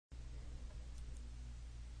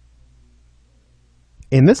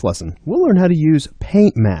In this lesson, we'll learn how to use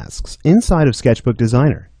paint masks inside of Sketchbook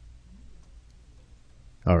Designer.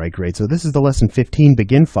 All right, great. So this is the Lesson 15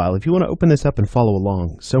 Begin file. If you want to open this up and follow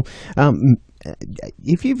along. So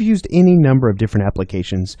if you've used any number of different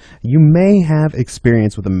applications, you may have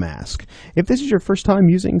experience with a mask. If this is your first time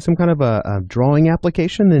using some kind of a drawing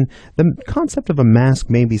application, then the concept of a mask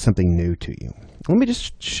may be something new to you. Let me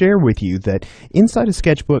just share with you that inside of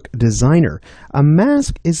Sketchbook Designer, a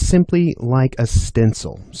mask is simply like a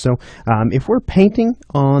stencil. So if we're painting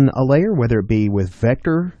on a layer, whether it be with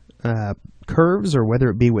vector curves or whether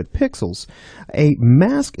it be with pixels, a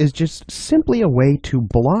mask is just simply a way to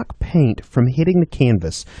block paint from hitting the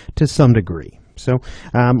canvas to some degree. So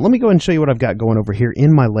let me go ahead and show you what I've got going over here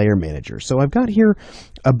in my layer manager. So I've got here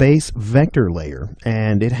a base vector layer,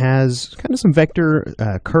 and it has kind of some vector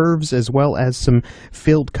curves as well as some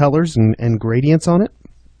filled colors and gradients on it.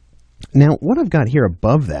 Now, what I've got here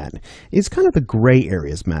above that is kind of the gray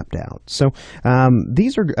areas mapped out. So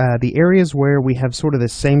these are the areas where we have sort of the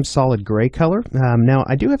same solid gray color. Now,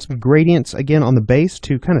 I do have some gradients, again, on the base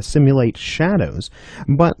to kind of simulate shadows.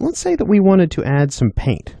 But let's say that we wanted to add some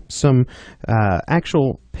paint, some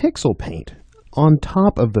actual pixel paint on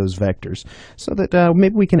top of those vectors, so that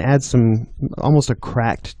maybe we can add some almost a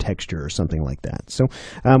cracked texture or something like that. So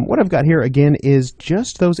what I've got here again is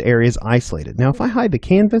just those areas isolated. Now if I hide the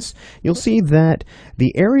canvas, you'll see that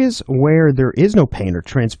the areas where there is no paint are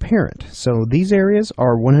transparent. So these areas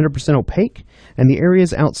are 100% opaque, and the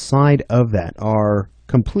areas outside of that are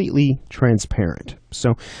completely transparent.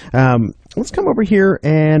 So let's come over here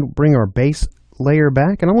and bring our base layer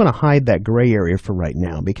back, and I'm going to hide that gray area for right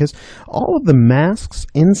now because all of the masks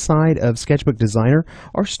inside of Sketchbook Designer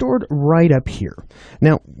are stored right up here.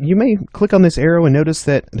 Now you may click on this arrow and notice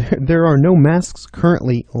that there are no masks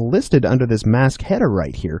currently listed under this mask header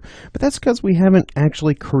right here, but that's because we haven't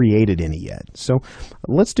actually created any yet. So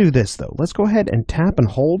let's do this though. Let's go ahead and tap and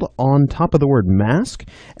hold on top of the word mask,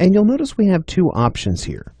 and you'll notice we have two options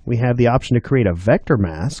here. We have the option to create a vector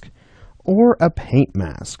mask or a paint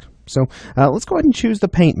mask. So let's go ahead and choose the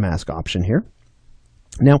paint mask option here.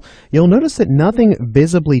 Now, you'll notice that nothing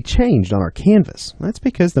visibly changed on our canvas. That's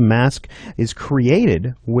because the mask is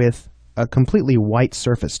created with a completely white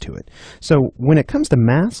surface to it. So when it comes to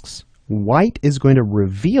masks, white is going to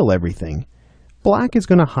reveal everything. Black is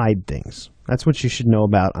going to hide things. That's what you should know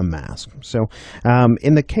about a mask. So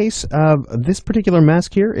in the case of this particular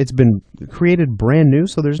mask here, it's been created brand new,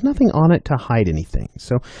 so there's nothing on it to hide anything.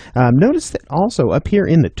 So notice that also up here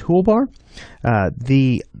in the toolbar,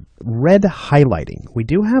 the red highlighting. We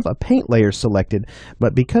do have a paint layer selected,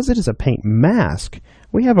 but because it is a paint mask,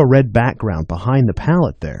 we have a red background behind the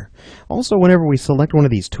palette there. Also, whenever we select one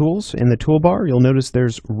of these tools in the toolbar, you'll notice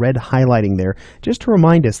there's red highlighting there, just to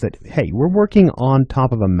remind us that, hey, we're working on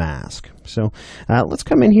top of a mask. So let's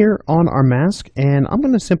come in here on our mask, and I'm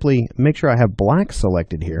going to simply make sure I have black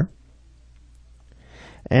selected here.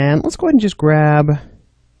 And let's go ahead and just grab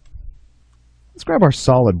our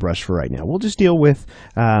solid brush for right now. We'll just deal with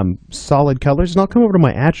solid colors, and I'll come over to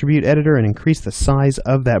my attribute editor and increase the size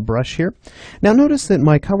of that brush here. Now notice that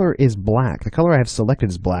my color is black. The color I have selected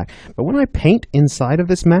is black, but when I paint inside of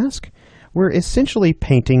this mask, we're essentially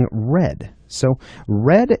painting red. So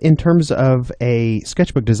red in terms of a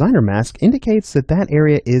Sketchbook Designer mask indicates that that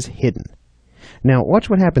area is hidden. Now watch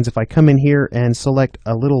what happens if I come in here and select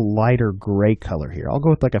a little lighter gray color here. I'll go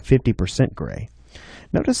with like a 50% gray.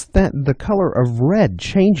 Notice that the color of red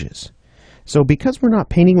changes. So because we're not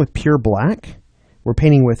painting with pure black, we're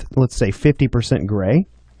painting with, let's say, 50% gray,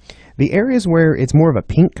 the areas where it's more of a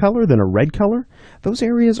pink color than a red color, those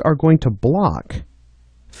areas are going to block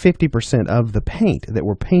 50% of the paint that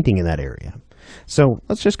we're painting in that area. So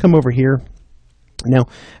let's just come over here. Now,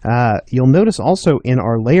 you'll notice also in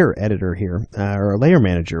our layer editor here, or our layer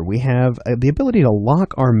manager, we have the ability to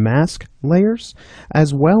lock our mask layers,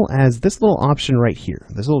 as well as this little option right here,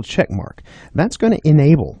 this little check mark. That's going to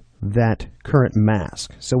enable that current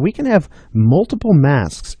mask. So we can have multiple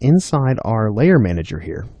masks inside our layer manager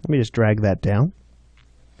here. Let me just drag that down.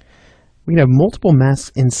 We can have multiple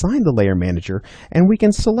masks inside the layer manager, and we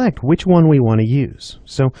can select which one we want to use.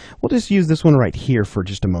 So we'll just use this one right here for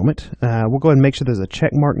just a moment. We'll go ahead and make sure there's a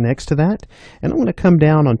check mark next to that, and I'm going to come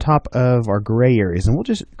down on top of our gray areas, and we'll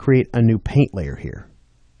just create a new paint layer here.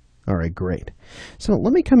 All right, great. So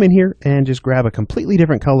let me come in here and just grab a completely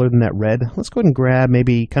different color than that red. Let's go ahead and grab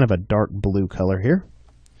maybe kind of a dark blue color here,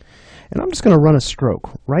 and I'm just going to run a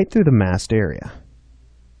stroke right through the masked area.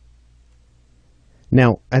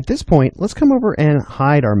 Now, at this point, let's come over and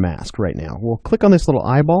hide our mask right now. We'll click on this little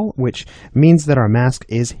eyeball, which means that our mask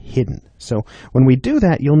is hidden. So when we do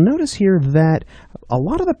that, you'll notice here that a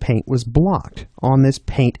lot of the paint was blocked on this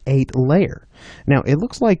Paint 8 layer. Now, it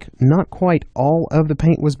looks like not quite all of the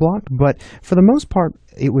paint was blocked, but for the most part,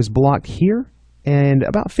 it was blocked here, and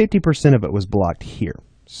about 50% of it was blocked here.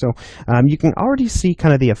 So you can already see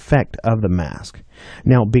kind of the effect of the mask.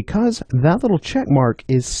 Now, because that little check mark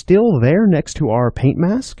is still there next to our paint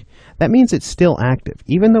mask, that means it's still active,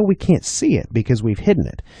 even though we can't see it because we've hidden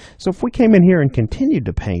it. So if we came in here and continued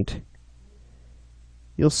to paint,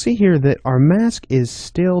 you'll see here that our mask is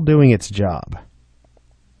still doing its job.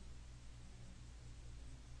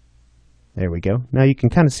 There we go. Now you can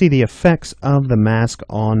kind of see the effects of the mask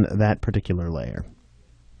on that particular layer.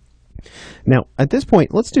 Now, at this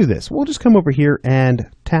point, let's do this. We'll just come over here and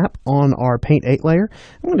tap on our Paint 8 layer.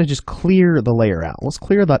 I'm going to just clear the layer out. Let's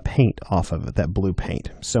clear that paint off of it, that blue paint.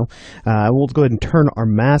 So we'll go ahead and turn our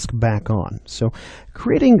mask back on. So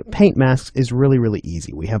creating paint masks is really, really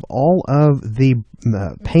easy. We have all of the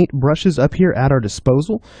paint brushes up here at our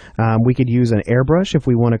disposal. We could use an airbrush if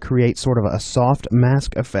we want to create sort of a soft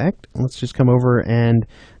mask effect. Let's just come over and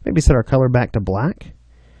maybe set our color back to black.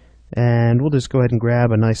 And we'll just go ahead and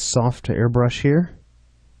grab a nice soft airbrush here.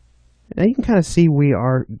 And you can kind of see we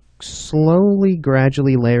are slowly,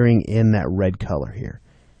 gradually layering in that red color here.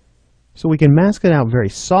 So we can mask it out very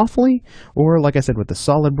softly, or like I said, with the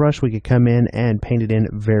solid brush, we could come in and paint it in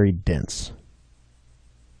very dense.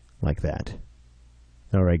 Like that.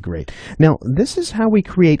 All right, great. Now, this is how we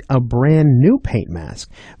create a brand new paint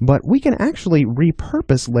mask, but we can actually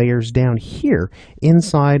repurpose layers down here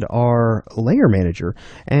inside our layer manager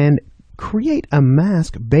and create a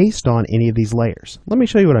mask based on any of these layers. Let me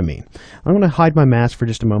show you what I mean. I'm going to hide my mask for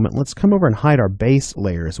just a moment. Let's come over and hide our base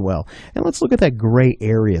layer as well. And let's look at that gray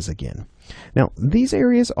areas again. Now, these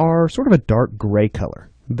areas are sort of a dark gray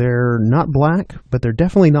color. They're not black, but they're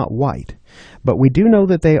definitely not white. But we do know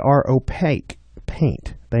that they are opaque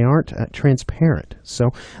paint. They aren't transparent. So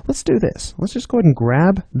let's do this. Let's just go ahead and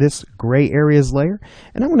grab this gray areas layer,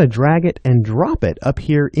 and I'm going to drag it and drop it up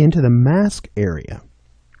here into the mask area.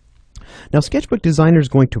 Now, Sketchbook Designer is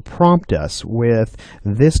going to prompt us with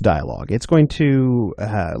this dialog. It's going to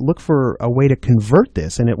look for a way to convert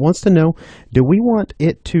this, and it wants to know, do we want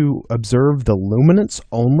it to observe the luminance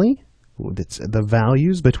only? It's the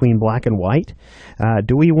values between black and white.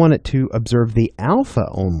 Do we want it to observe the alpha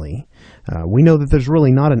only? We know that there's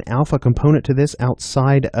really not an alpha component to this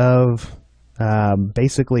outside of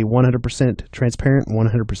basically 100% transparent and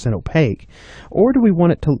 100% opaque. Or do we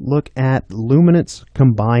want it to look at luminance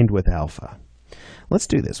combined with alpha? Let's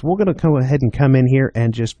do this. We're going to go ahead and come in here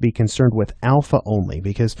and just be concerned with alpha only,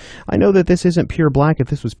 because I know that this isn't pure black. If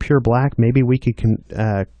this was pure black, maybe we could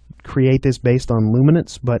create this based on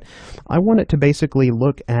luminance, but I want it to basically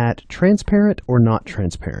look at transparent or not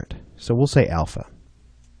transparent. So we'll say alpha.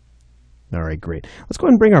 All right, great. Let's go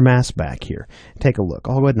ahead and bring our mask back here. Take a look.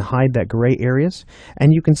 I'll go ahead and hide that gray areas,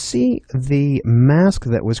 and you can see the mask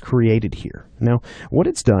that was created here. Now, what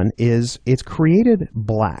it's done is it's created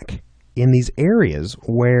black in these areas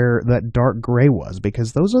where that dark gray was,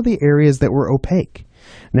 because those are the areas that were opaque.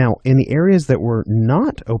 Now, in the areas that were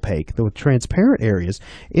not opaque, the transparent areas,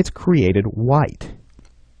 it's created white.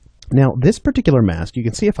 Now, this particular mask, you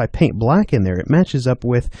can see if I paint black in there, it matches up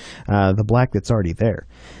with the black that's already there.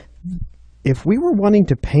 If we were wanting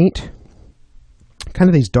to paint kind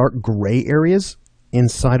of these dark gray areas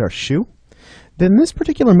inside our shoe, then this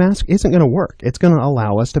particular mask isn't going to work. It's going to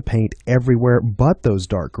allow us to paint everywhere but those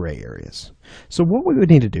dark gray areas. So what we would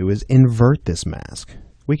need to do is invert this mask.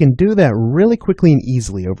 We can do that really quickly and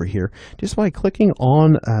easily over here just by clicking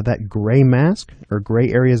on that gray mask or gray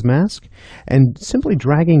areas mask and simply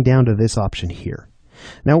dragging down to this option here.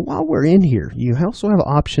 Now, while we're in here, you also have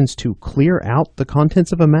options to clear out the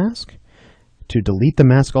contents of a mask, to delete the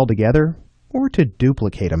mask altogether, or to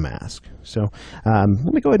duplicate a mask. So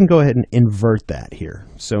let me go ahead and invert that here.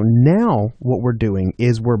 So now what we're doing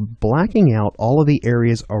is we're blacking out all of the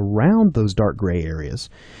areas around those dark gray areas,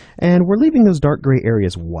 and we're leaving those dark gray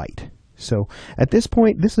areas white. So at this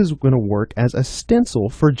point, this is going to work as a stencil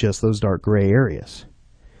for just those dark gray areas.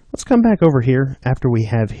 Let's come back over here after we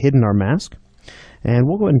have hidden our mask, and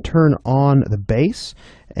we'll go ahead and turn on the base,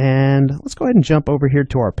 and let's go ahead and jump over here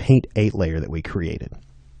to our Paint 8 layer that we created.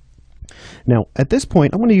 Now, at this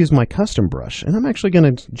point, I'm going to use my custom brush, and I'm actually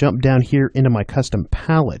going to jump down here into my custom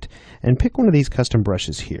palette and pick one of these custom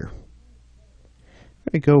brushes here.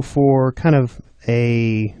 I'm going to go for kind of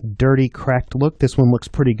a dirty, cracked look. This one looks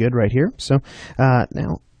pretty good right here. So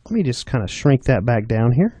now let me just kind of shrink that back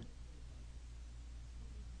down here.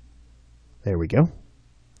 There we go.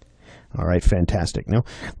 All right, fantastic. Now,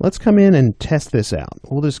 let's come in and test this out.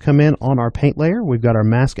 We'll just come in on our paint layer. We've got our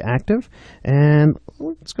mask active, and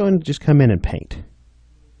let's go and just come in and paint.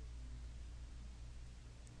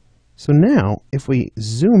 So now, if we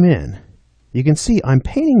zoom in, you can see I'm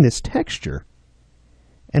painting this texture,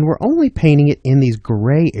 and we're only painting it in these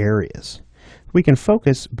gray areas. We can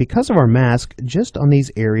focus, because of our mask, just on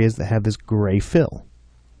these areas that have this gray fill.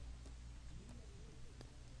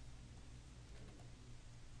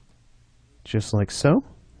 Just like so.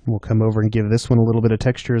 We'll come over and give this one a little bit of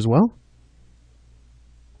texture as well.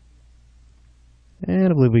 And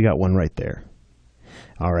I believe we got one right there.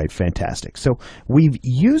 All right, fantastic. So we've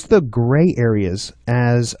used the gray areas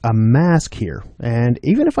as a mask here. And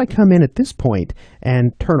even if I come in at this point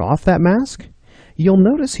and turn off that mask, you'll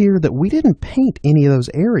notice here that we didn't paint any of those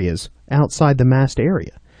areas outside the masked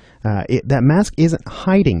area. That mask isn't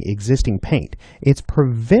hiding existing paint. It's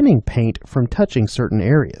preventing paint from touching certain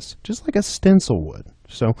areas, just like a stencil would.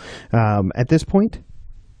 So at this point,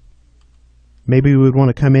 maybe we would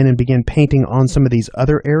want to come in and begin painting on some of these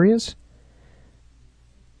other areas.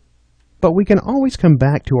 But we can always come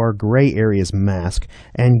back to our gray areas mask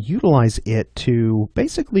and utilize it to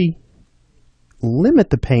basically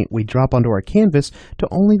limit the paint we drop onto our canvas to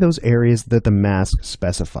only those areas that the mask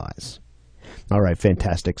specifies. All right,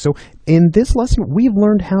 fantastic. So in this lesson, we've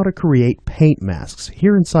learned how to create paint masks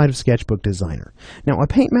here inside of Sketchbook Designer. Now, a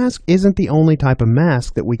paint mask isn't the only type of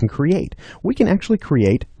mask that we can create. We can actually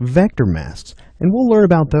create vector masks, and we'll learn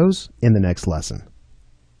about those in the next lesson.